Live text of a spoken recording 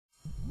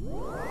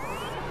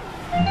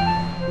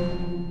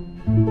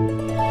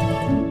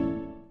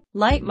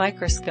Light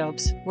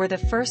microscopes were the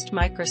first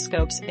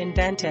microscopes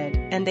invented,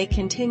 and they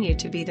continue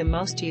to be the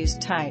most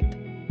used type.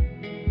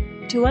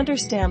 To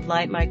understand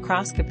light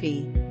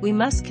microscopy, we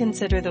must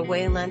consider the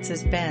way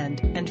lenses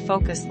bend and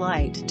focus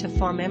light to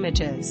form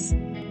images.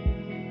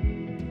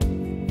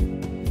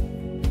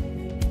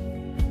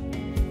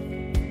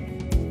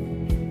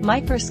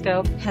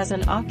 Microscope has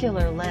an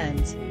ocular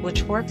lens,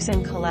 which works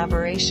in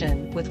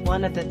collaboration with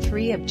one of the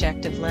three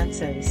objective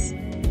lenses.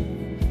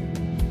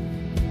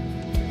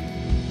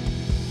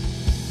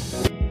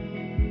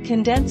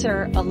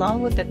 Condenser,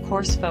 along with the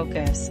coarse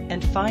focus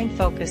and fine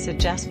focus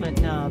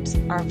adjustment knobs,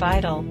 are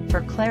vital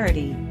for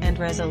clarity and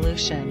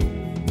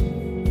resolution.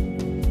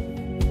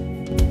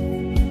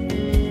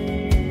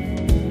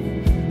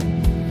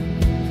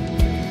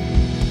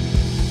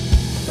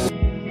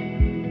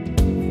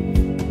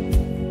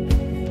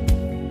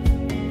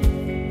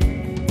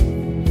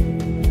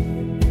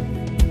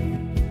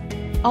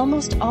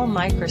 Almost all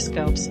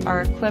microscopes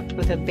are equipped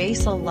with a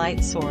basal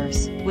light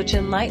source, which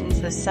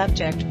enlightens the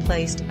subject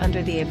placed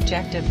under the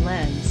objective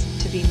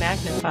lens to be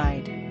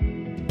magnified.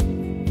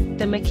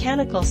 The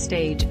mechanical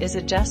stage is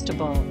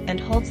adjustable and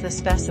holds the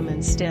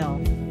specimen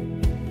still.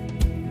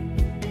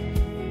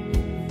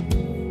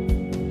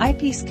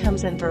 Eyepiece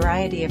comes in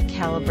variety of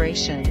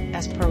calibration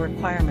as per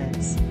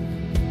requirements.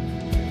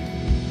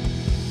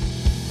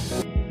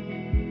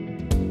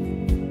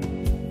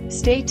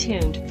 Stay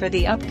tuned for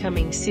the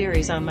upcoming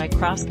series on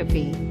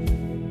microscopy.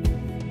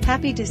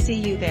 Happy to see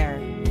you there.